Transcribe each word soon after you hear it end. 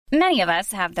Many of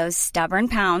us have those stubborn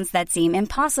pounds that seem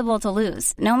impossible to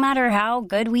lose, no matter how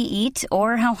good we eat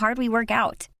or how hard we work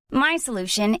out. My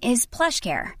solution is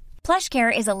PlushCare.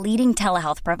 PlushCare is a leading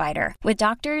telehealth provider with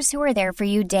doctors who are there for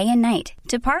you day and night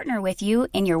to partner with you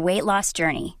in your weight loss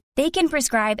journey. They can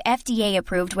prescribe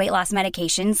FDA-approved weight loss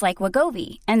medications like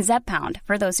Wegovy and Zepbound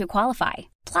for those who qualify.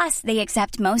 Plus, they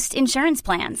accept most insurance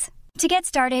plans. To get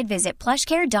started, visit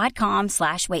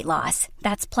plushcare.com/weightloss.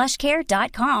 That's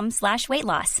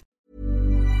plushcare.com/weightloss.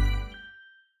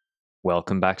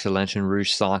 Welcome back to Lantern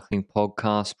Rouge Cycling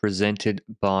Podcast presented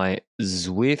by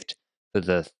Zwift for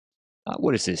the,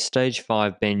 what is this, Stage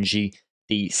 5 Benji,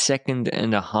 the second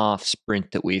and a half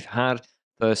sprint that we've had.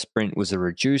 First sprint was a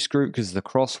reduced group because of the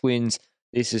crosswinds.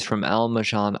 This is from Al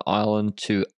Marjan Island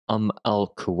to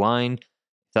Al Quwain.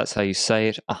 That's how you say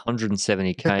it,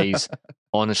 170 Ks.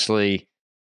 Honestly,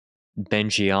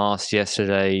 Benji asked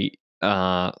yesterday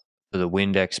for the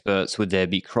wind experts, would there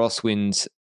be crosswinds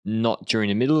not during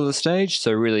the middle of the stage?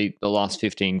 So really the last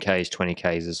 15 Ks, 20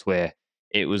 Ks is where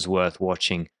it was worth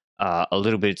watching. A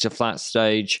little bit, it's a flat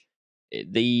stage.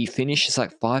 The finish is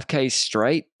like 5 Ks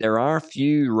straight. There are a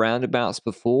few roundabouts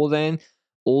before then.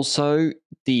 Also,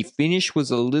 the finish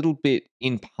was a little bit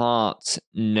in parts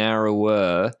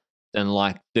narrower than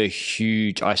like the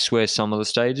huge, I swear some of the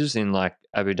stages in like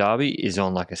Abu Dhabi is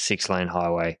on like a 6-lane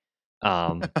highway.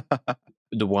 One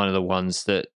of the ones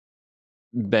that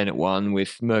Bennett won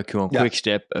with Mercury on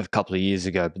Quickstep a couple of years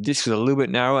ago. But this was a little bit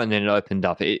narrower and then it opened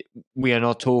up. We are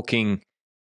not talking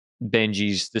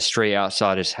Benji's, the street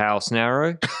outside his house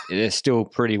narrow. They're still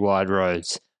pretty wide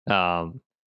roads from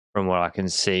what I can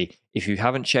see. If you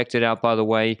haven't checked it out, by the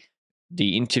way,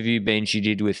 the interview Benji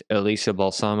did with Elisa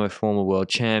Balsamo, former world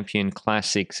champion,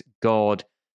 Classics God,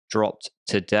 dropped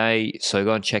today. So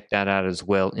go and check that out as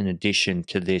well. In addition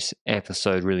to this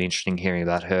episode, really interesting hearing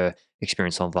about her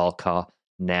experience on Valcar,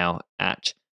 now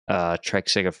at Trek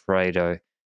Segafredo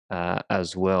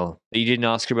as well. But you didn't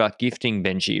ask her about gifting,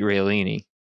 Benji Riolini.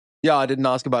 Yeah, I didn't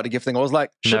ask about the gifting. I was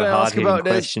like, should No I ask about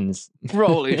questions. This?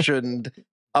 Probably shouldn't.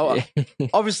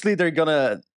 Obviously, they're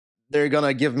gonna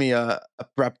give me a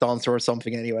prepped answer or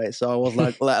something anyway. So I was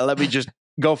like, let me just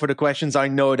go for the questions I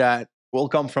know that will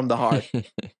come from the heart.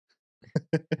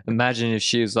 Imagine if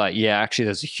she was like, yeah, actually,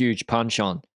 there's a huge punch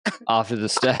on after the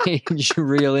stage.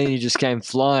 Riolini just came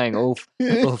flying, all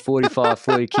 45,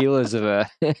 40 kilos of her.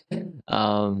 That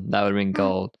would have been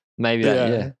gold. Maybe that,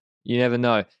 yeah. You never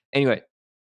know. Anyway,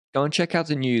 go and check out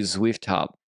the new Zwift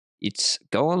Hub.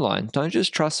 Go online. Don't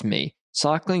just trust me.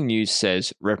 Cycling News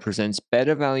says represents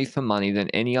better value for money than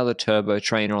any other turbo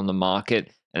trainer on the market,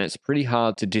 and it's pretty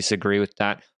hard to disagree with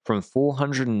that. From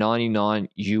 $499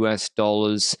 US,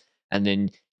 and then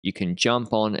you can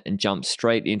jump on and jump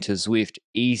straight into Zwift.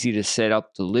 Easy to set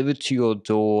up, delivered to your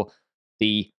door.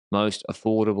 The most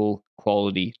affordable,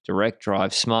 quality, direct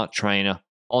drive smart trainer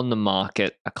on the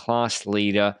market. A class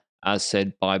leader, as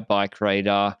said by Bike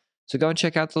Radar. So go and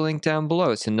check out the link down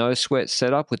below. It's a no-sweat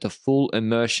setup with a full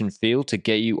immersion feel to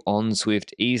get you on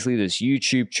Zwift easily. There's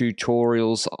YouTube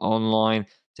tutorials online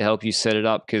to help you set it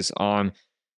up because I'm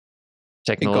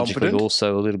technologically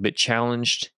also a little bit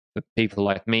challenged. For people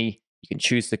like me, you can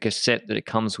choose the cassette that it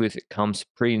comes with. It comes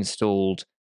pre-installed,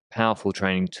 powerful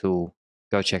training tool.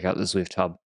 Go check out the Zwift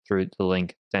Hub through the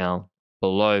link down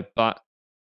below. But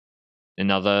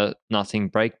another nothing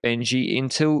break, Benji,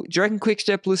 until... Do you reckon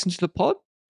Quickstep listen to the pod?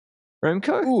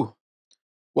 Remco? Ooh.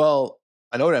 Well,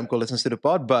 I know Remco listens to the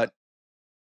pod, but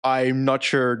I'm not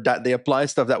sure that they apply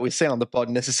stuff that we say on the pod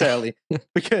necessarily.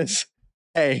 Because,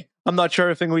 hey, I'm not sure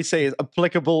everything we say is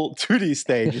applicable to these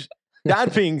stages.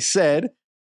 That being said,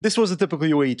 this was a typical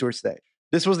UAE Tour stage.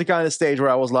 This was the kind of stage where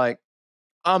I was like,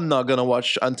 I'm not going to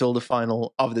watch until the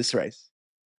final of this race.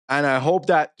 And I hope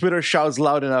that Twitter shouts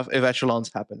loud enough if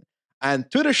echelons happen.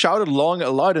 And Twitter shouted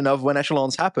loud enough when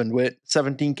echelons happened. With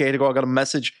 17K to go, I got a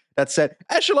message that said,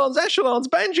 echelons,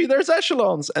 Benji, there's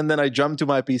echelons. And then I jumped to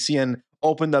my PC and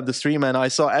opened up the stream and I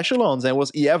saw echelons. And it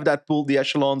was EF that pulled the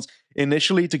echelons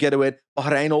initially together with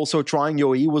Bahrain also trying.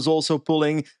 UAE was also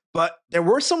pulling. But there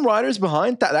were some riders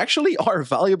behind that actually are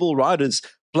valuable riders.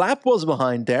 Flap was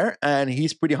behind there and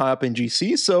he's pretty high up in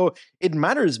GC. So it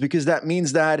matters because that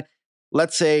means that,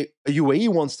 let's say, UAE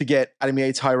wants to get Adam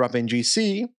Yates higher up in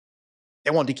GC. They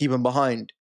want to keep him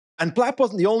behind. And Plapp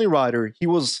wasn't the only rider. He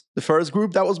was the first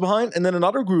group that was behind, and then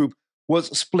another group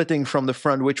was splitting from the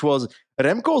front, which was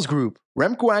Remco's group.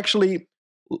 Remco actually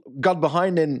got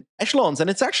behind in echelons, and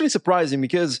it's actually surprising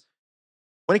because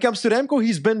when it comes to Remco,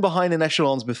 he's been behind in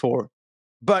echelons before.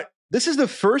 But this is the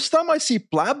first time I see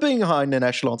Plapp being behind in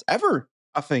echelons ever,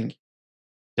 I think.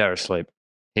 They're asleep.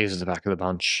 He was at the back of the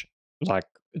bunch, like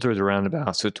through the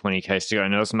roundabouts with 20Ks to go.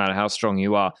 And it doesn't matter how strong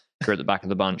you are, you're at the back of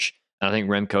the bunch. And I think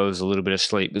Remco was a little bit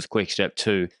asleep with Quick Step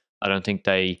too. I don't think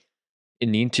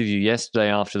in the interview yesterday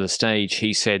after the stage,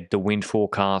 he said the wind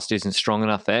forecast isn't strong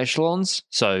enough for echelons,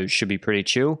 so should be pretty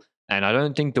chill. And I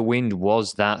don't think the wind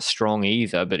was that strong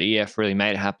either, but EF really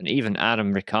made it happen. Even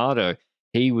Adam Ricciardo,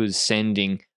 he was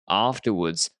sending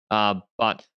afterwards.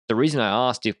 But the reason I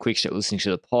asked if Quickstep listening to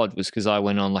the pod was because I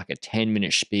went on like a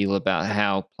 10-minute spiel about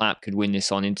how Plapp could win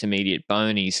this on intermediate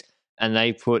bonies, and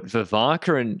they put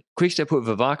Quickstep put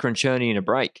Vivaka and Cherney in a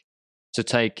break to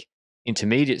take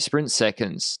intermediate sprint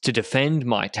seconds to defend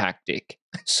my tactic.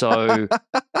 So,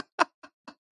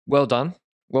 well done.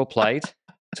 Well played.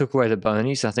 Took away the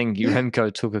bonies. I think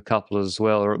Remco took a couple as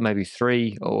well, or maybe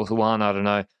 3 or 1, I don't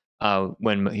know,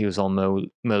 when he was on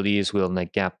Merlier's wheel and they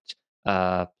gapped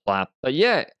Plapp. But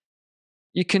yeah,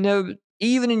 you can know,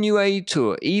 even in UAE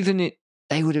Tour,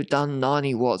 they would have done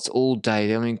 90 watts all day.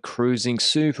 They're in cruising,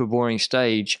 super boring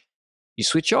stage. You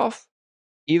switch off,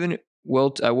 even at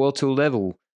World Tour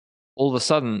level, all of a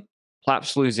sudden,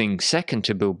 Plapp's losing second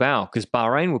to Bilbao because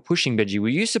Bahrain were pushing Benji. Were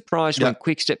you surprised when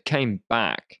Quickstep came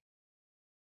back,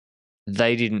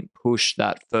 they didn't push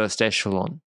that first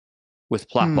echelon with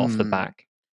Plapp off the back?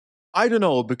 I don't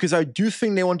know, because I do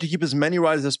think they want to keep as many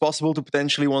riders as possible to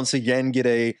potentially once again get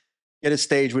a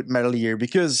stage with Merlier.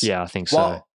 Because I think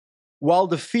so. While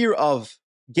the fear of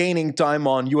gaining time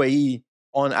on UAE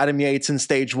on Adam Yates in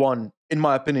stage 1, in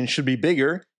my opinion, should be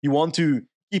bigger. You want to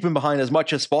keep him behind as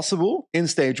much as possible in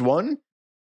stage 1.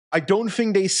 I don't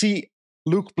think they see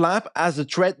Luke Plapp as a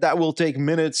threat that will take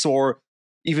minutes or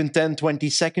even 10, 20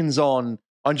 seconds on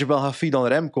Jebel Hafid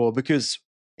on Remco, because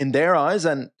in their eyes,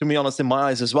 and to be honest, in my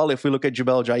eyes as well, if we look at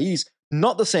Jebel Jais,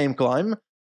 not the same climb,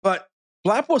 but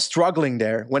Plapp was struggling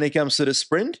there when it comes to the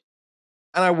sprint.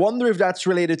 And I wonder if that's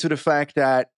related to the fact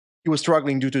that he was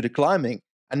struggling due to the climbing.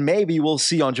 And maybe we'll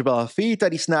see on Jebel Hafid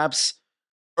that he snaps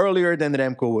earlier than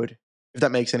Remco would, if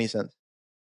that makes any sense.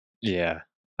 Yeah,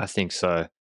 I think so.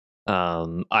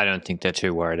 I don't think they're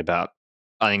too worried about.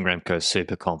 I think Remco's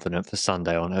super confident for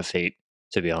Sunday on her feet,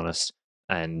 to be honest.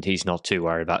 And he's not too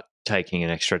worried about taking an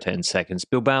extra 10 seconds.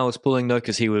 Bilbao was pulling, though,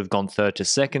 because he would have gone third to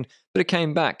second, but it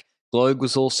came back. Gloag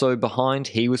was also behind.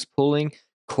 He was pulling.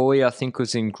 Coy, I think,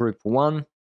 was in Group 1.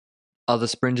 Other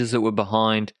sprinters that were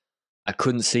behind, I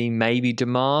couldn't see maybe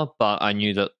Demar, but I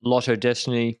knew that Lotto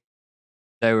Destiny,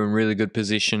 they were in really good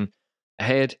position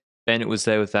ahead. Bennett was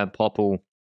there with that Popple.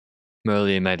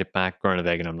 Merlier made it back.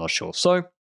 Groenewegen, I'm not sure. So,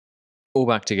 all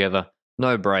back together.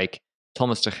 No break.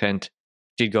 Thomas de Gent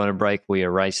did go on a break. We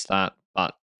erased that,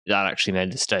 but that actually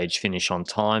made the stage finish on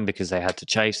time because they had to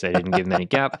chase. They didn't give him any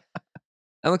gap.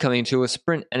 And we're coming into a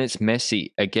sprint, and it's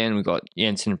messy. Again, we've got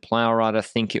Jensen Plowright, I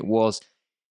think it was.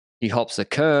 He hops the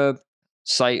curb,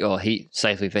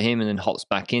 safely for him, and then hops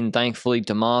back in. Thankfully,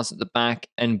 Damar's at the back,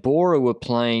 and Bora were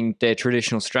playing their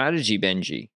traditional strategy,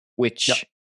 Benji, which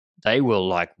they were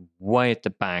like way at the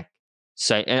back.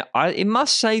 It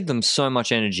must save them so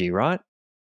much energy, right?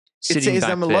 It saves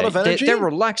them a lot of energy. They're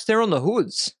relaxed. They're on the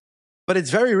hoods. But it's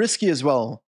very risky as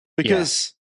well,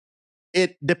 because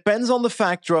it depends on the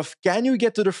factor of, can you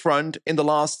get to the front in the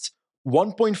last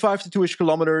 1.5 to 2-ish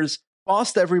kilometers,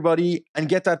 past everybody, and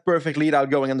get that perfect lead out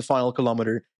going in the final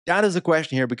kilometer? That is the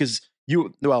question here, because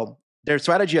their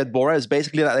strategy at Bora is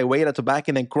basically that they wait at the back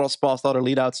and then cross past other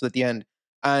lead outs at the end.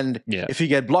 And if you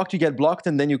get blocked,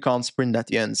 and then you can't sprint at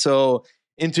the end. So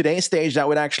in today's stage, that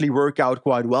would actually work out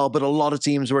quite well. But a lot of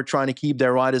teams were trying to keep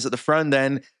their riders at the front.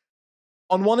 And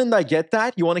on one end, I get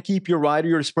that. You want to keep your rider,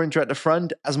 your sprinter at the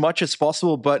front as much as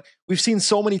possible. But we've seen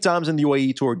so many times in the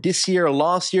UAE Tour this year,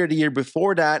 last year, the year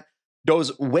before that,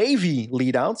 those wavy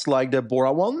leadouts, like the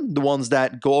Bora one, the ones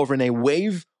that go over in a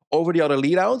wave over the other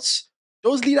leadouts,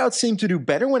 those leadouts seem to do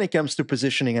better when it comes to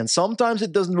positioning. And sometimes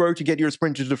it doesn't work to get your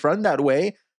sprinter to the front that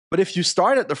way. But if you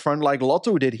start at the front, like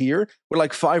Lotto did here, with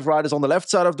like 5 riders on the left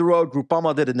side of the road,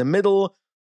 Groupama did in the middle,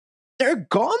 they're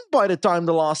gone by the time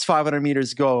the last 500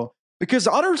 meters go, because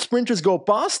other sprinters go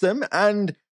past them.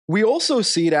 And we also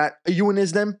see that Ewan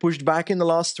is then pushed back in the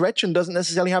last stretch and doesn't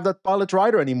necessarily have that pilot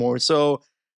rider anymore. So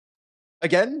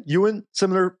again, Ewan,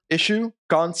 similar issue,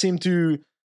 can't seem to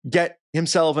get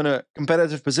himself in a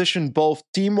competitive position, both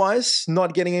team-wise,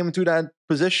 not getting him into that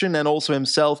position, and also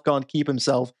himself can't keep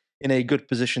himself in a good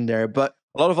position there. But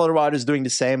a lot of other riders doing the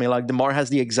same. Like Demar has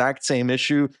the exact same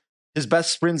issue. His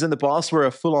best sprints in the past were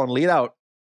a full-on lead-out.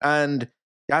 And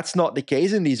that's not the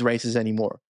case in these races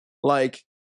anymore. Like,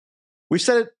 we've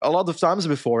said it a lot of times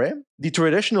before, the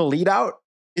traditional lead-out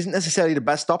isn't necessarily the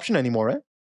best option anymore,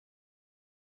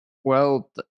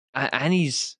 Well, and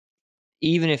he's,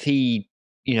 even if he,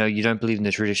 you don't believe in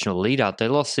the traditional lead-out. They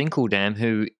lost Sinkeldam,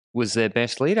 who was their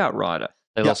best lead-out rider.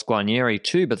 They lost Guarnieri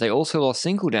too, but they also lost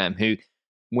Sinkeldam, who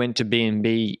went to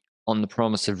B&B on the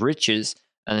promise of riches,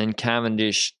 and then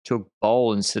Cavendish took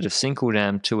Bowl instead of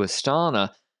Sinkeldam to Astana,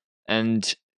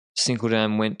 and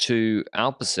Sinkeldam went to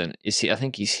Alpecin. I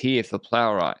think he's here for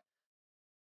Plowright.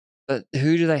 But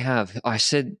who do they have? I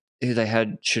said who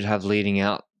they should have leading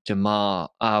out. Demar,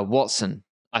 Watson.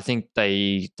 I think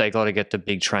they got to get the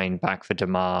big train back for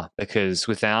Demar, because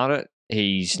without it,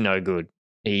 he's no good.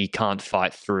 He can't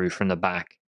fight through from the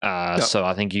back. So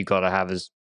I think you got to have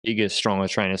as big a strong a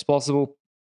train as possible.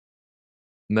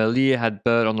 Merlier had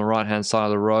Burt on the right-hand side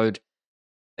of the road.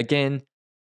 Again,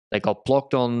 they got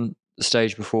blocked on the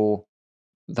stage before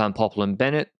Van Poppel and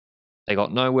Bennett. They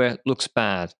got nowhere. Looks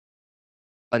bad.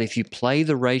 But if you play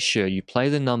the ratio, you play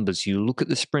the numbers, you look at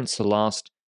the sprints the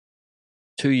last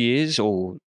 2 years,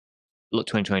 or look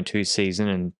 2022 season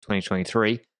and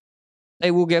 2023,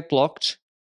 they will get blocked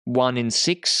 1 in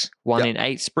 6, 1 in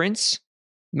 8 sprints,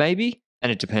 maybe.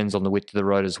 And it depends on the width of the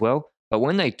road as well. But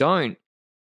when they don't,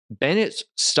 Bennett's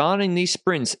starting these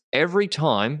sprints every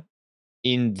time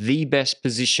in the best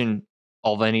position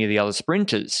of any of the other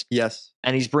sprinters. Yes.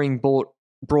 And he's being brought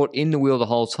in the wheel the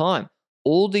whole time.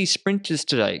 All these sprinters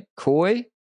today, Coy,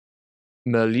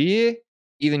 Merlier,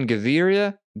 even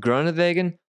Gaviria,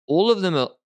 Groenewegen, all of them are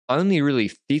only really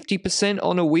 50%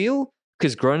 on a wheel,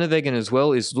 because Groenewegen as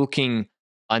well is looking,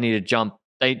 I need to jump.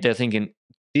 They're thinking,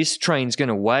 this train's going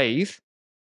to wave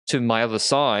to my other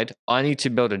side. I need to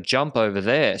be able to jump over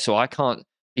there, so I can't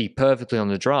be perfectly on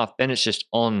the draft. Bennett's just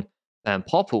on Van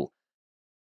Poppel.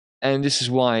 And this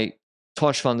is why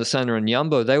Tosh van der Sande and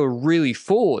Jumbo, they were really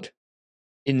forward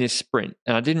in this sprint.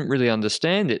 And I didn't really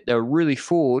understand it. They were really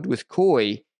forward with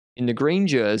Coy in the green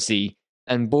jersey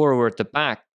and Bora were at the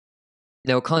back.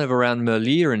 They were kind of around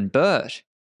Merlier and Burt.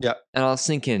 Yeah. And I was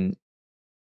thinking,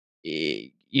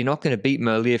 you're not going to beat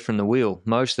Merlier from the wheel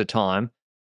most of the time.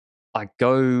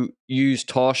 Go use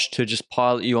Tosh to just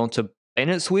pilot you onto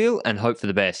Bennett's wheel and hope for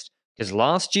the best. Because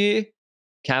last year,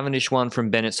 Cavendish won from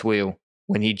Bennett's wheel.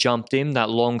 When he jumped in that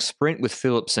long sprint with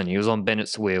Philipsen, he was on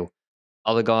Bennett's wheel.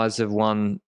 Other guys have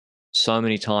won so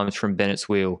many times from Bennett's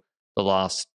wheel the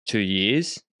last 2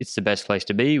 years. It's the best place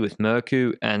to be with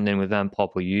Mercu, and then with Van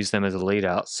Poppel, use them as a lead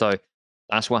out. So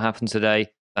that's what happened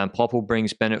today. Van Poppel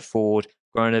brings Bennett forward.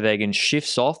 Groenewegen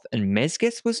shifts off, and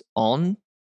Mezgec was on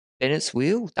Bennett's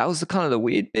wheel. That was the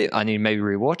weird bit. I need to maybe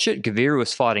rewatch it. Gaviria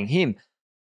was fighting him.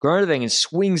 Groenewegen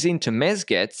swings into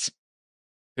Mezgec,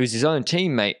 who's his own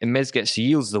teammate, and Mezgec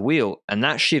yields the wheel, and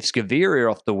that shifts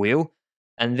Gaviria off the wheel.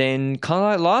 And then, kind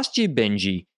of like last year,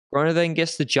 Benji, Groenewegen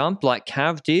gets the jump like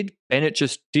Cav did. Bennett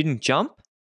just didn't jump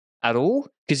at all.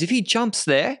 Because if he jumps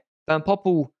there, Van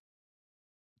Poppel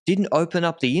didn't open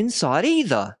up the inside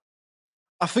either.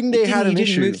 I think they had an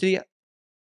issue.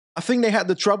 I think they had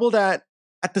the trouble that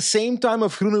at the same time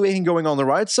of Groenewegen going on the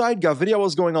right side, Gaviria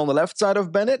was going on the left side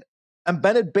of Bennett, and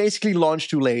Bennett basically launched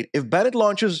too late. If Bennett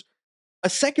launches a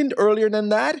second earlier than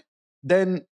that,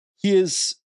 then he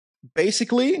is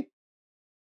basically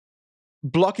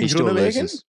blocking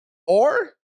Groenewegen.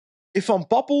 Or if Van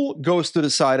Poppel goes to the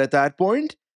side at that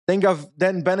point,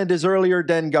 then Bennett is earlier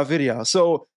than Gaviria.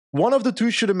 So one of the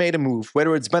two should have made a move,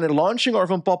 whether it's Bennett launching or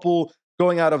Van Poppel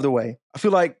going out of the way. I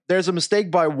feel like there's a mistake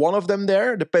by one of them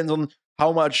there. Depends on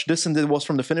how much distance it was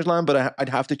from the finish line, but I'd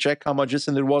have to check how much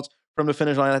distance it was from the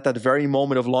finish line at that very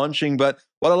moment of launching. But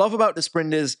what I love about the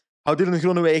sprint is how Dylan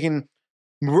Groenewegen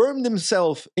wormed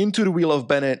himself into the wheel of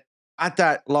Bennett at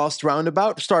that last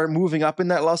roundabout, started moving up in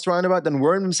that last roundabout, then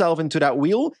wormed himself into that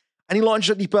wheel, and he launched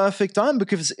at the perfect time,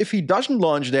 because if he doesn't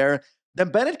launch there, then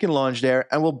Bennett can launch there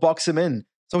and will box him in.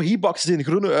 So he boxes in,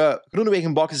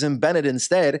 Groenewegen boxes in Bennett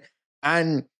instead,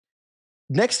 and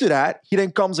next to that, he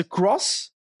then comes across,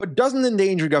 but doesn't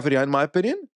endanger Gaviria, in my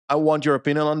opinion. I want your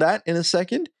opinion on that in a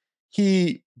second.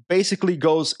 He basically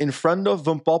goes in front of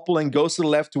Van Poppel and goes to the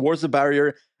left towards the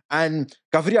barrier, and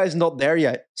Gaviria is not there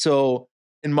yet. So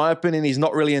in my opinion, he's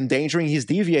not really endangering. He's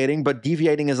deviating, but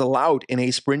deviating is allowed in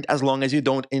a sprint as long as you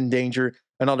don't endanger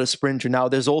another sprinter. Now,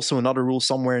 there's also another rule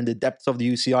somewhere in the depths of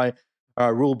the UCI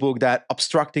rule book that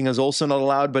obstructing is also not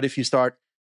allowed. But if you start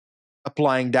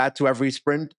applying that to every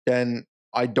sprint, then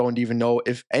I don't even know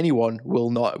if anyone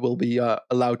will be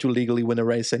allowed to legally win a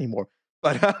race anymore.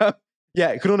 But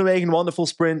yeah, Groenewegen, wonderful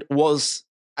sprint, was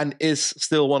and is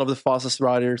still one of the fastest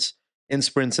riders in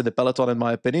sprints in the peloton, in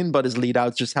my opinion, but his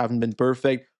lead-outs just haven't been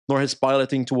perfect, nor his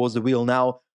piloting towards the wheel.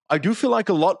 Now, I do feel like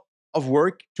a lot of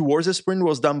work towards the sprint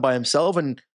was done by himself,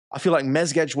 and I feel like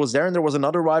Mezgec was there, and there was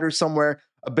another rider somewhere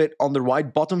a bit on the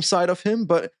right bottom side of him,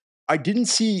 but I didn't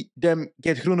see them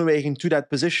get Groenewegen to that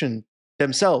position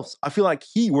themselves. I feel like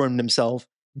he wormed himself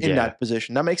in that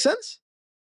position. That makes sense?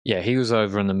 Yeah, he was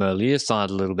over on the Merlier side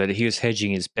a little bit. He was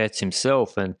hedging his bets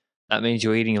himself, and that means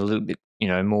you're eating a little bit,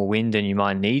 more wind than you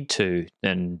might need to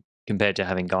than compared to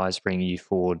having guys bringing you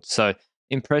forward. So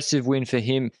impressive win for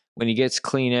him. When he gets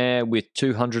clean air with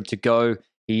 200 to go,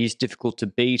 he is difficult to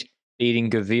beat.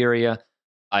 Beating Gaviria,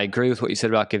 I agree with what you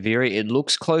said about Gaviria. It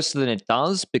looks closer than it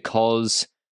does because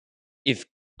if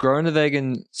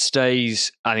Groenewegen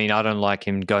stays, I don't like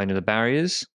him going to the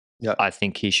barriers. Yeah, I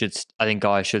think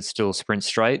guys should still sprint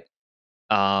straight.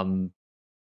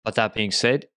 But that being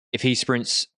said, if he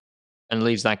sprints and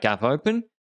leaves that gap open,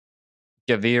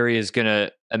 Gaviria is going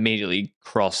to immediately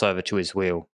cross over to his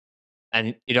wheel.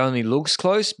 And it only looks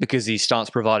close because he starts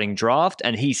providing draft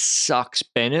and he sucks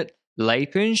Bennett,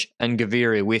 Lapinge, and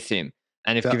Gaviria with him.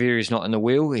 And if Gaviria's not in the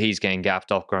wheel, he's getting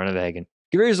gapped off Groenewegen.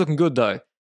 Gaviria's looking good, though.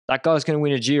 That guy's going to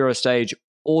win a Giro stage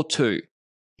or two.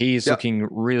 He is looking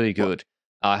really good.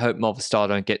 I hope Movistar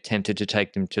don't get tempted to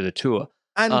take them to the Tour.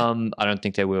 And I don't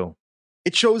think they will.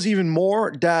 It shows even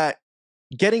more that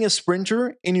getting a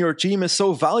sprinter in your team is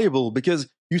so valuable because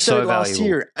you said it last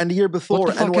year and the year before.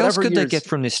 What the fuck else could they get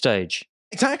from this stage?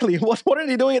 Exactly. What are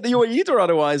they doing at the UAE Tour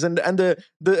otherwise? And the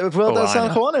Vuelta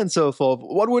San Juan and so forth.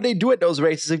 What would they do at those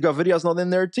races if Gaviria's not in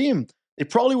their team? They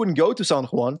probably wouldn't go to San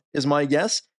Juan, is my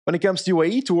guess. When it comes to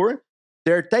UAE Tour,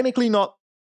 they're technically not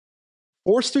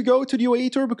forced to go to the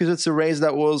UAE Tour because it's a race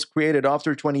that was created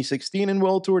after 2016 in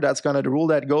World Tour. That's kind of the rule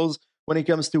that goes when it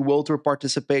comes to World Tour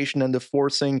participation and the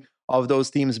forcing of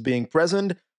those teams being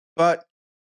present. But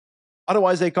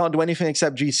otherwise, they can't do anything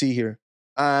except GC here.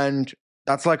 And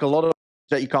that's like a lot of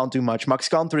that you can't do much. Max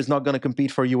Kanter is not going to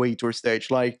compete for UAE Tour stage.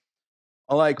 I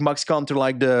like Max Kanter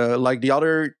like the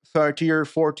other third tier,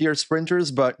 fourth tier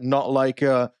sprinters, but not like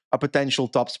a potential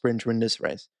top sprinter in this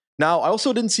race. Now, I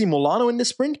also didn't see Molano in this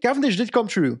sprint. Cavendish did come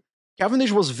through.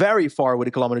 Cavendish was very far with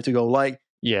a kilometer to go.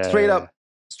 Straight up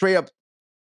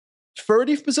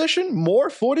 30th position, more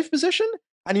 40th position,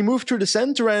 and he moved through the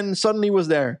center and suddenly was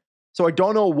there. So I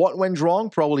don't know what went wrong.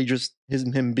 Probably just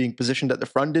him being positioned at the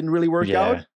front didn't really work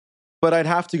out. But I'd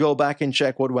have to go back and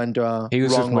check what went he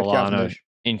was wrong with Milano Cavendish.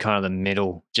 In kind of the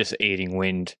middle, just eating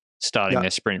wind, starting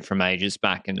their sprint from ages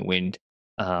back in the wind.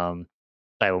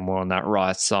 They were more on that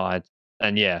right side.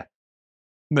 And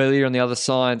Merlier on the other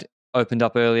side opened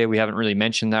up earlier. We haven't really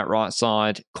mentioned that right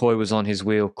side. Coy was on his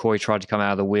wheel. Coy tried to come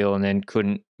out of the wheel and then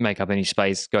couldn't make up any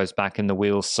space, goes back in the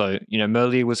wheel. So,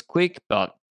 Merlier was quick,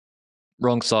 but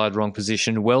wrong side, wrong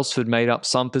position. Welsford made up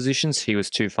some positions. He was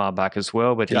too far back as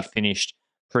well, but he finished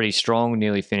pretty strong,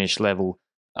 nearly finished level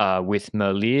with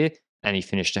Merlier, and he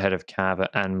finished ahead of Cava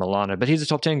and Milano. But he's a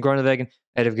top 10, Groenewegen,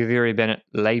 ahead of Gaviria, Bennett,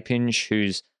 Lapinge,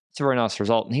 it's a very nice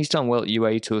result. And he's done well at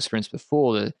UAE Tour sprints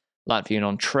before, the Latvian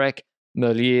on Trek.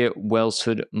 Merlier,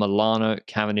 Welsford, Milano,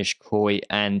 Cavendish, Coy,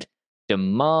 and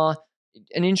Demar.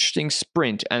 An interesting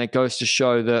sprint, and it goes to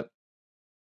show that,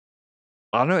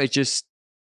 I don't know, it just,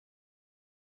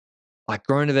 like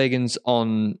Groenewegen's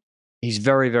he's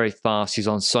very, very fast. He's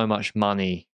on so much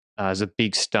money as a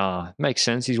big star. Makes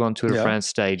sense. He's won Tour de France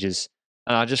stages.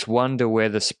 And I just wonder where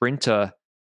the sprinter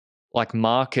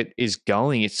market is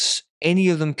going. It's any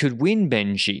of them could win,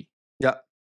 Benji. Yeah.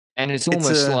 And it's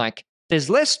almost like there's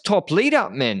less top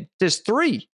lead-up men. There's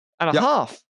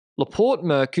 3.5. Laporte,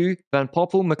 Mercu, Van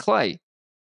Poppel, Maclay.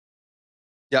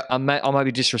 Yeah. I might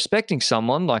be disrespecting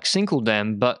someone like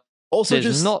Sinkeldam, but also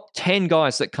there's not 10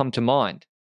 guys that come to mind.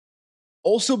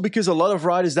 Also, because a lot of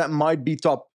riders that might be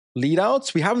top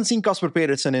lead-outs, we haven't seen Casper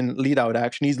Pedersen in lead-out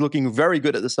action. He's looking very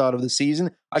good at the start of the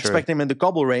season. I expect him in the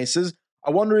cobble races.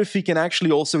 I wonder if he can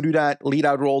actually also do that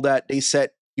lead-out role that they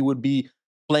said he would be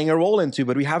playing a role into,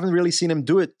 but we haven't really seen him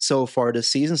do it so far this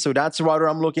season. So that's a rider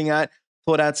I'm looking at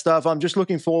for that stuff. I'm just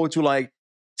looking forward to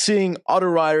seeing other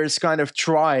riders kind of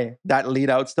try that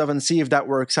lead-out stuff and see if that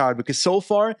works out, because so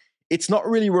far it's not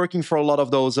really working for a lot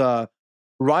of those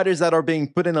riders that are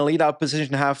being put in a lead-out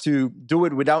position have to do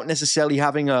it without necessarily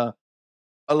having a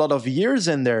lot of years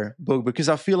in their book, because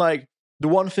I feel like the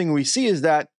one thing we see is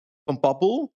that Van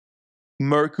Poppel,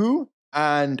 Mercu,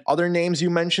 and other names you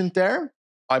mentioned there,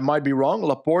 I might be wrong,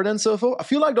 Laporte and so forth, I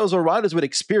feel like those are riders with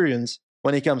experience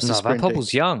when it comes to sprinting. Van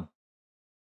Poppel's young.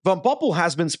 Van Poppel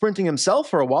has been sprinting himself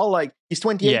for a while, he's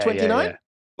 28, 29,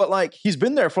 but he's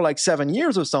been there for 7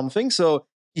 years or something, so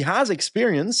he has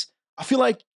experience. I feel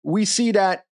like we see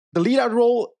that the lead-out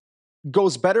role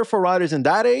goes better for riders in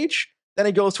that age than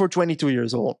it goes for 22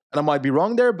 years old. And I might be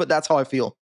wrong there, but that's how I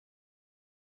feel.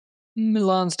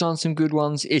 Milan's done some good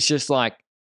ones. It's just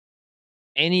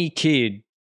any kid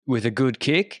with a good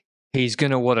kick, he's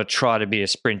going to want to try to be a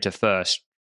sprinter first,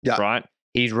 right?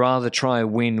 He'd rather try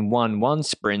and win 1-1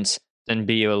 sprints than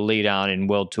be a lead out in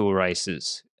World Tour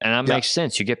races. And that makes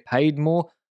sense. You get paid more.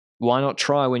 Why not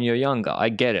try when you're younger? I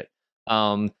get it.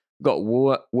 Got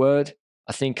word,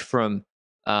 I think, from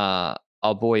our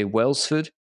boy Welsford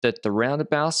that the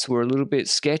roundabouts were a little bit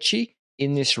sketchy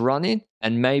in this run-in.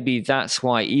 And maybe that's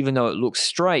why, even though it looks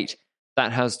straight,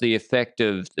 that has the effect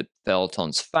of the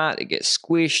peloton's fat. It gets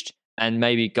squished. And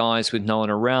maybe guys with no one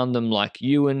around them, like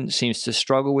Ewan, seems to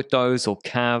struggle with those, or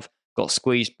Cav got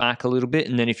squeezed back a little bit.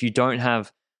 And then if you don't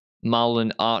have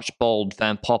Mullen, Archbold,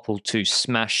 Van Poppel to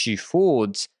smash you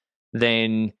forwards,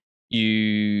 then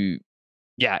it's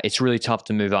really tough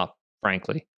to move up,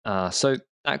 frankly. So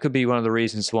that could be one of the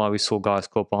reasons why we saw guys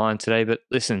caught behind today. But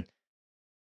listen,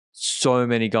 so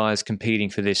many guys competing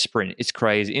for this sprint. It's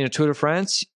crazy. In a Tour de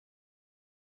France,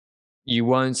 you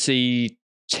won't see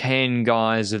 10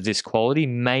 guys of this quality.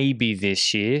 Maybe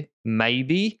this year,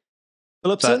 maybe.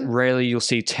 Philipsen? But rarely you'll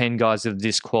see 10 guys of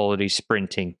this quality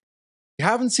sprinting. You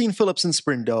haven't seen Philipsen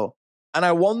sprint, though. And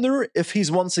I wonder if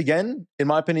he's once again, in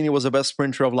my opinion, he was the best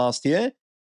sprinter of last year.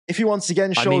 If he once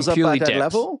again shows up at that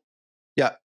level.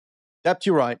 Yeah. Depth,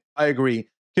 you're right. I agree.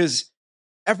 Because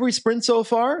every sprint so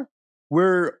far,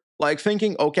 we're like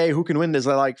thinking, okay, who can win this?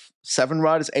 There are like 7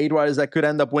 riders, 8 riders that could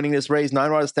end up winning this race,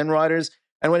 9 riders, 10 riders.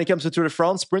 And when it comes to Tour de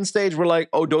France sprint stage, we're like,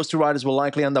 oh, those 2 riders will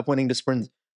likely end up winning the sprint.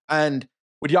 And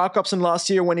with Jakobsen last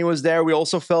year, when he was there, we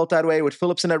also felt that way. With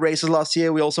Philipsen at races last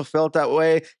year, we also felt that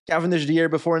way. Cavendish the year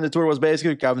before in the Tour was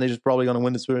basically, Cavendish is probably going to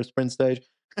win the Tour sprint stage.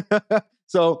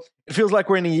 So it feels like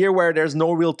we're in a year where there's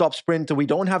no real top sprinter. We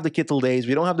don't have the Kittel days.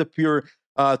 We don't have the pure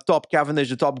top Cavendish,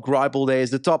 the top Greipel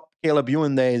days, the top Caleb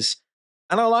Ewan days.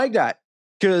 And I like that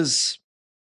because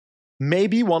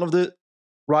maybe one of the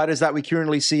riders that we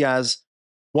currently see as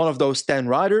one of those 10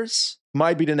 riders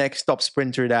might be the next top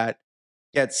sprinter that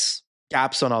gets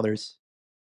gaps on others.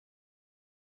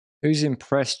 Who's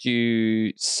impressed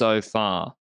you so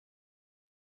far?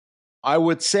 I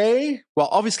would say, well,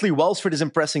 obviously Welsford is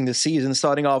impressing this season,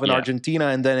 starting off in Argentina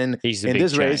and then in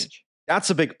this race. That's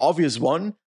a big obvious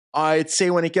one. I'd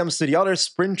say when it comes to the other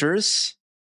sprinters,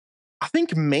 I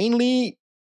think mainly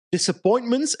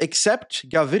disappointments, except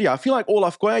Gaviria. I feel like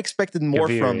Olaf Koya expected more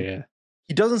from. Yeah.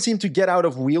 He doesn't seem to get out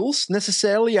of wheels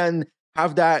necessarily and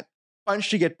have that punch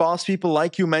to get past people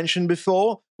like you mentioned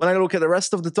before. When I look at the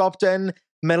rest of the top 10,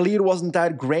 Merlier wasn't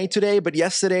that great today, but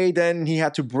yesterday then he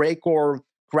had to brake or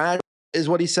crash, is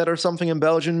what he said or something in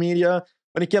Belgian media.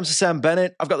 When it comes to Sam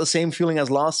Bennett, I've got the same feeling as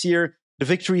last year. The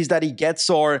victories that he gets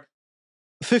are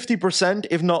 50%,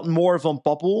 if not more, Van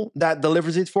Poppel that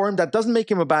delivers it for him. That doesn't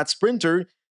make him a bad sprinter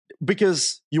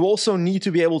because you also need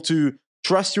to be able to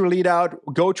trust your lead out,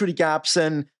 go through the gaps,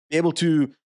 and be able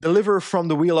to deliver from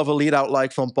the wheel of a lead out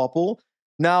like Van Poppel.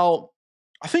 Now,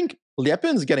 I think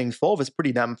Liepin's getting 12 is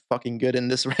pretty damn fucking good in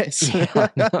this race.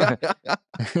 Yeah,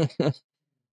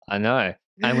 I know.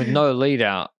 And with no lead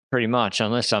out, pretty much,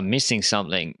 unless I'm missing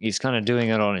something, he's kind of doing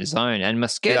it on his own. And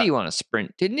Moschetti won a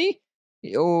sprint, didn't he?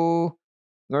 Or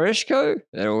Mareshko?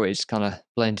 They always kind of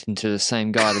blend into the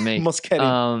same guy to me.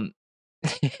 Moschetti.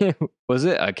 Was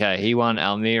it? Okay, he won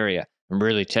Almeria. I'm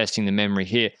really testing the memory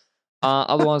here.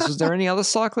 Otherwise, was there any other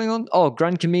cycling on? Oh,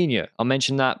 Gran Camino. I'll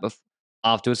mention that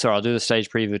afterwards. Sorry, I'll do the stage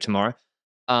preview tomorrow.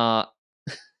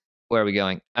 Where are we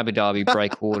going? Abu Dhabi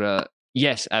Breakwater.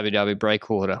 Yes, Abu Dhabi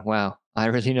Breakwater. Wow. I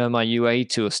really know my UAE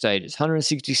Tour stages.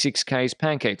 166 Ks,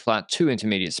 pancake flat, 2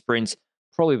 intermediate sprints,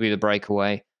 probably be the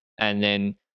breakaway. And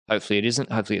then hopefully it isn't.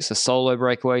 Hopefully it's a solo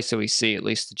breakaway. So we see at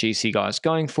least the GC guys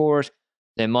going for it.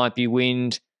 There might be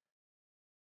wind.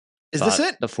 Is this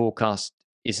it? The forecast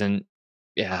isn't,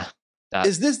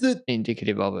 is this the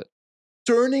indicative of it?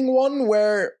 Turning one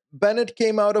where Bennett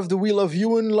came out of the wheel of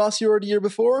Ewan last year or the year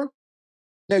before?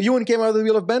 Now, Ewan came out of the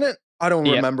wheel of Bennett? I don't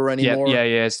remember anymore. Yeah,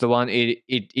 it's the one. It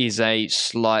is a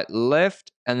slight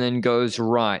left and then goes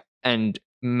right. And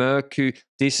Mercu,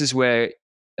 this is where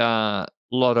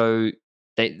Lotto,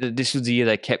 this was the year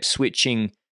they kept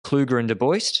switching Kluger and De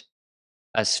Boist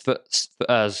as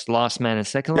last man and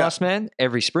second last man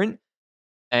every sprint.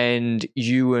 And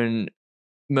Ewan,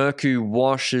 Mercu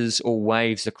washes or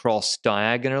waves across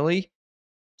diagonally,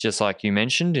 just like you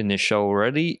mentioned in this show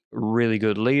already. Really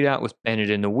good lead out with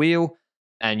Bennett in the wheel.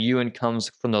 And Ewan comes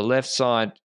from the left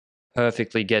side,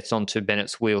 perfectly gets onto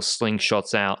Bennett's wheel,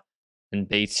 slingshots out, and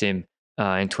beats him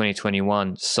in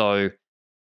 2021. So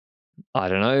I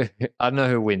don't know. I don't know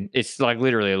who wins. It's like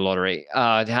literally a lottery.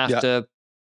 I'd have to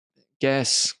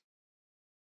guess.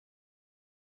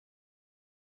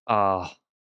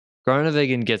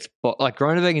 Groenewegen gets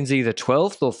Groenewegen's either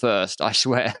 12th or 1st, I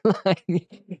swear.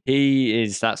 He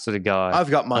is that sort of guy.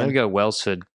 I've got mine. I'm going to go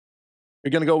Welsford.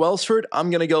 You're going to go Welsford?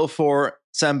 I'm going to go for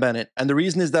Sam Bennett. And the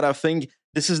reason is that I think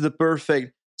this is the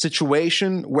perfect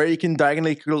situation where you can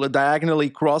diagonally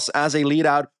cross as a lead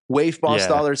out, wave past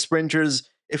the other sprinters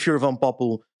if you're Van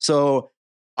Poppel. So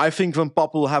I think Van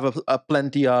Poppel will have a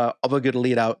plenty of a good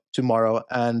lead out tomorrow,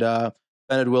 and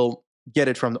Bennett will get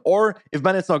it from. Or if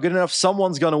Bennett's not good enough,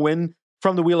 someone's gonna win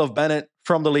from the wheel of Bennett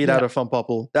from the lead out of Van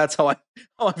Poppel. That's how I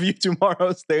view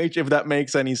tomorrow's stage, if that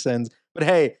makes any sense. But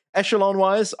hey, echelon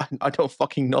wise, I don't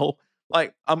fucking know.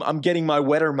 Like I'm getting my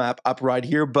weather map up right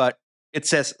here, but it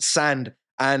says sand,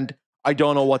 and I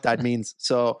don't know what that means.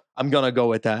 So I'm gonna go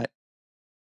with that.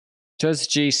 Towards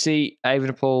GC,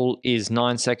 Evenepoel is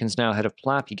 9 seconds now ahead of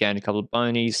Plapp. He gained a couple of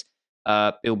bonies.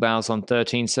 Bilbao's on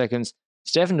 13 seconds.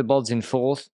 Stefan de Bod's in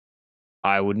 4th.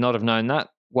 I would not have known that.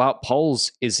 Wout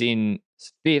Poels is in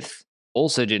 5th.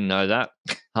 Also didn't know that.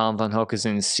 Harm van Hoek is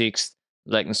in 6th.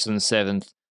 Lekneston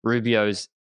 7th. Rubio's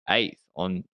 8th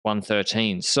on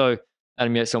 113. So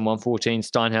Adam Yates on 114.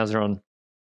 Steinhauser on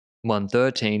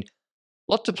 113.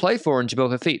 Lot to play for in Jebel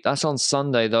Hafid. That's on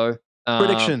Sunday, though.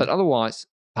 Prediction. But otherwise,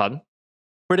 pardon?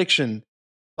 Prediction.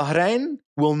 Bahrain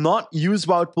will not use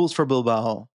Wout Poels for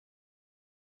Bilbao.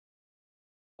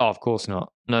 Oh, of course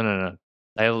not. No.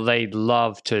 They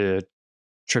love to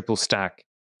triple stack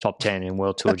top 10 in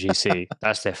World Tour GC.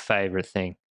 That's their favorite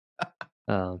thing.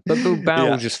 But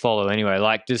Bilbao will just follow anyway.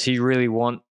 Like, does he really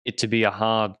want it to be a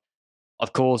hard?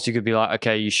 Of course, you could be like,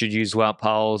 okay, you should use Wout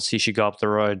Poels. He should go up the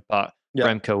road. But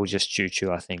Remco will just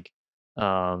choo-choo, I think,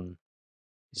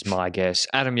 is my guess.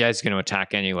 Adam Yates is going to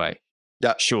attack anyway.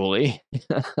 Yeah. Surely.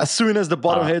 As soon as the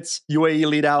bottom hits, UAE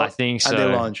lead out. I think so. And they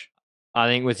launch. I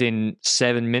think within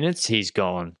 7 minutes, he's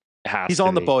gone. He's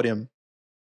on the podium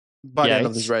by the end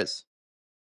of this race.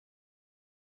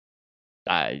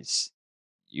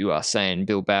 You are saying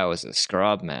Bilbao is a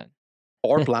scrub, man.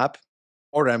 Or Plapp.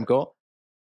 Or Remco.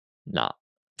 Nah.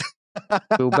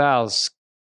 Bilbao's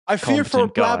I fear for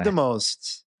guy. Plapp the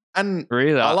most. And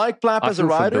really? I like Plapp as a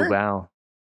rider. Bilbao.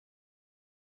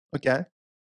 Okay.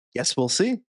 Yes, we'll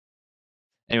see.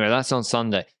 Anyway, that's on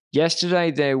Sunday.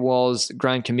 Yesterday, there was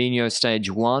Gran Camino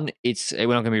Stage 1. We're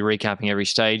not going to be recapping every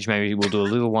stage. Maybe we'll do a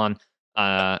little one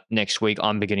next week.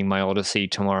 I'm beginning my Odyssey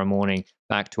tomorrow morning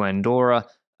back to Andorra,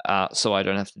 so I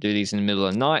don't have to do these in the middle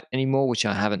of the night anymore, which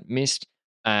I haven't missed.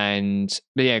 But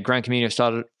yeah, Gran Camino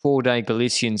started 4-day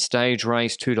Galician stage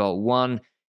race 2.1.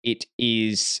 It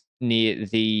is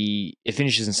it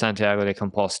finishes in Santiago de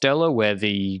Compostela, where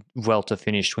the Vuelta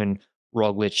finished when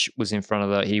Roglic was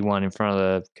he won in front of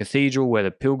the cathedral where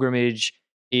the pilgrimage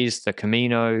is, the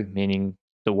Camino, meaning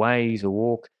the way, the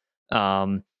walk.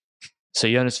 So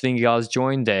Jonas Vingegaard's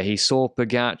joined there. He saw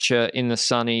Pogacar in the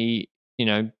sunny,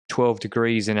 12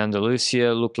 degrees in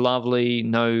Andalusia, looked lovely,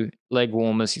 no leg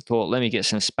warmers. He thought, let me get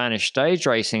some Spanish stage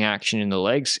racing action in the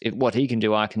legs. What he can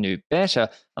do, I can do better.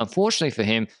 Unfortunately for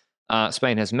him,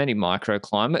 Spain has many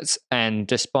microclimates, and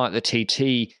despite the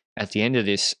TT at the end of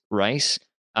this race,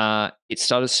 it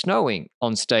started snowing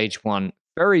on stage 1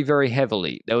 very, very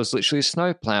heavily. There was literally a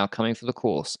snowplow coming for the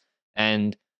course.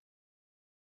 And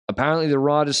apparently the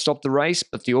riders stopped the race,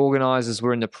 but the organisers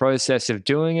were in the process of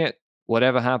doing it.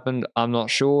 Whatever happened, I'm not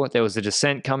sure. There was a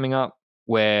descent coming up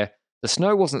where the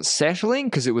snow wasn't settling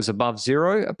because it was above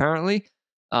 0, apparently.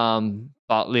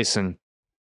 But listen,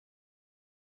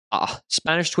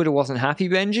 Spanish Twitter wasn't happy,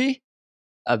 Benji,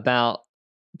 about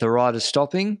the riders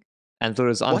stopping and thought it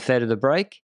was unfair to the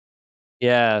break.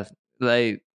 Yeah,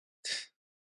 we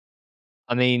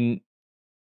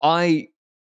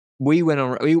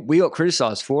got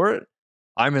criticised for it.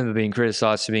 I remember being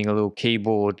criticised for being a little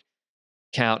keyboard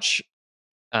couch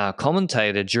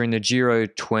commentator during the Giro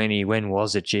 20. When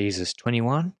was it? Jesus,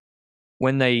 21?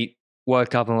 When they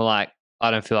woke up and were like,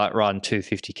 I don't feel like riding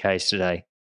 250Ks today.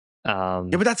 Yeah,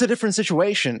 but that's a different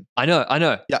situation. I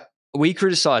know. Yeah. We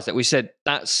criticised it. We said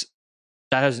that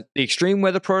has the extreme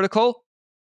weather protocol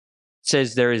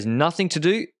says there is nothing to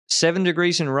do. 7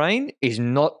 degrees in rain is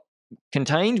not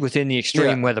contained within the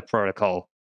extreme weather protocol.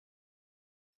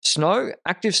 Snow,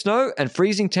 active snow, and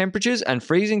freezing temperatures and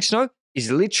freezing snow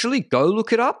is literally, go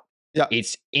look it up. Yeah.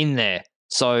 It's in there.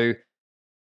 So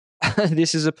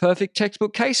this is a perfect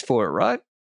textbook case for it, right?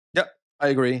 Yep, I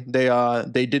agree.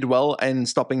 They did well in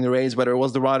stopping the race, whether it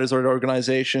was the riders or the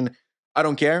organization. I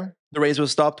don't care. The race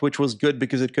was stopped, which was good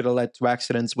because it could have led to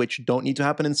accidents, which don't need to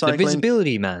happen in cycling. The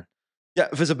visibility, man. Yeah,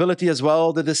 visibility as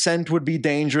well. The descent would be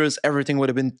dangerous. Everything would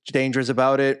have been dangerous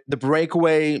about it. The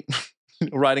breakaway,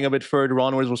 riding a bit further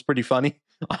onwards, was pretty funny.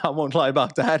 I won't lie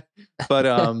about that. But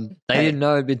they didn't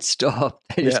know it'd been stopped.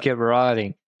 They just kept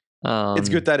riding. It's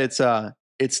good that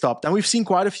it's stopped. And we've seen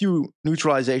quite a few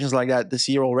neutralizations like that this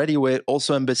year already. With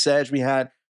also in Bessèges, we had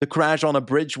the crash on a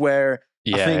bridge where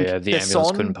I think the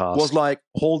ambulance couldn't Tesson pass. was like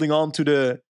holding on to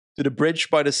the bridge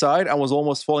by the side and was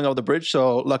almost falling off the bridge.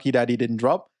 So lucky that he didn't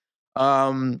drop.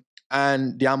 And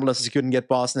the ambulances couldn't get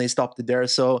past, and they stopped it there.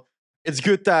 So it's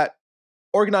good that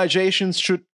organizations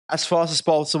should, as fast as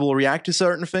possible, react to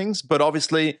certain things, but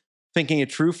obviously thinking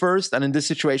it through first. And in this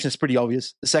situation, it's pretty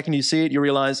obvious. The second you see it, you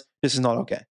realize this is not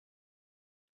okay.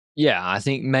 Yeah, I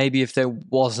think maybe if there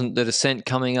wasn't the descent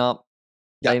coming up,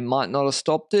 they might not have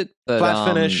stopped it. But,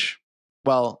 flat finish,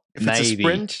 well, if it's a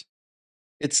sprint,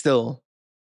 it's still...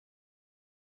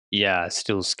 Yeah, it's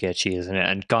still sketchy, isn't it?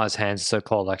 And guys' hands are so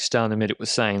cold. Like Star in the Minute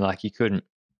was saying, like he could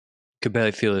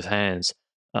barely feel his hands.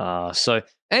 So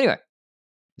anyway,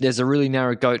 there's a really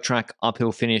narrow goat track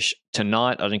uphill finish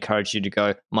tonight. I'd encourage you to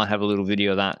go. Might have a little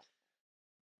video of that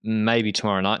maybe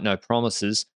tomorrow night. No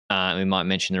promises. We might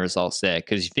mention the results there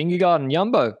because Vingegaard and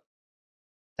Jumbo,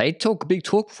 they talk a big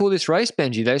talk before this race,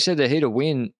 Benji. They said they're here to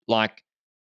win. Like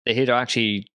they're here to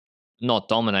actually not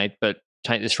dominate, but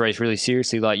take this race really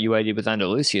seriously like UAE did with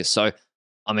Andalusia. So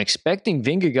I'm expecting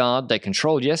Vingegaard, they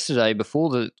controlled yesterday before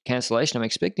the cancellation, I'm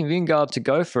expecting Vingegaard to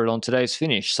go for it on today's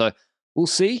finish. So we'll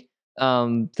see.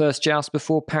 First joust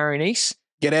before Paris-Nice.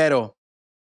 Guerrero.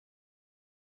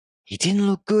 He didn't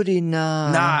look good in...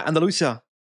 Andalusia.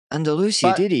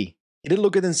 Andalusia, did he? He did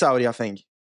look good in Saudi, I think.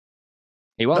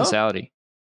 He won Saudi.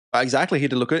 Exactly, he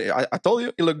did look good. I told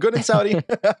you, he looked good in Saudi.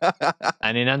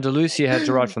 And in Andalusia, had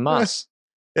to ride for Mas.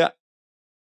 Yeah.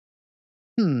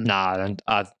 Nah,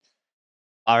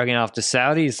 I reckon after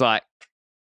Saudi, it's like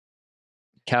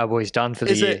Cowboys done for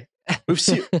the year. We've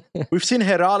seen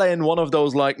Herrera in one of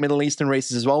those like Middle Eastern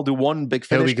races as well. Do one big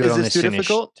finish. He'll be good Is on this this too finish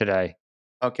difficult today.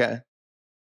 Okay.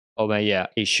 Oh, man, yeah,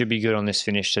 he should be good on this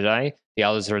finish today. The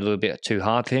others are a little bit too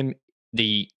hard for him.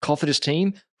 The Cofidis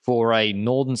team for a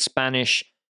northern Spanish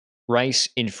race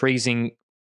in freezing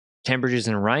temperatures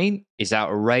and rain is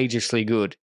outrageously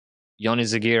good. Yoni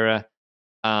Zagira,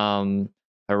 Harada,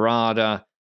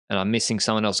 and I'm missing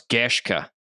someone else, Geshka.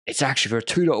 It's actually for a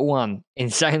 2.1,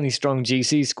 insanely strong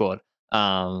GC squad.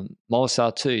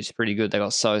 Molsar too is pretty good. They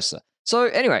got Sosa. So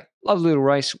anyway, lovely little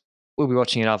race. We'll be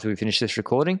watching it after we finish this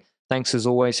recording. Thanks as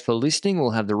always for listening.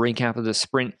 We'll have the recap of the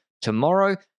sprint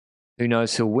tomorrow. Who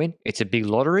knows who'll win? It's a big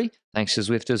lottery. Thanks to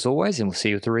Zwift as always, and we'll see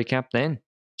you at the recap then.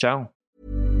 Ciao.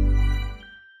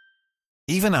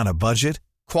 Even on a budget,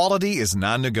 quality is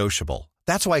non-negotiable.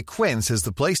 That's why Quince is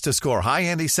the place to score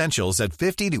high-end essentials at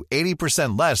 50 to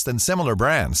 80% less than similar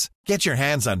brands. Get your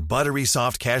hands on buttery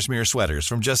soft cashmere sweaters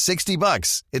from just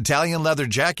 $60, Italian leather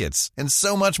jackets, and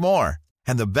so much more.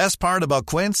 And the best part about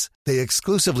Quince, they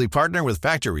exclusively partner with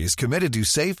factories committed to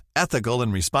safe, ethical,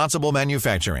 and responsible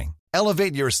manufacturing.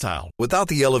 Elevate your style without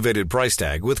the elevated price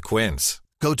tag with Quince.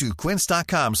 Go to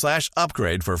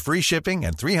quince.com/upgrade for free shipping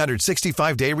and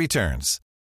 365-day returns.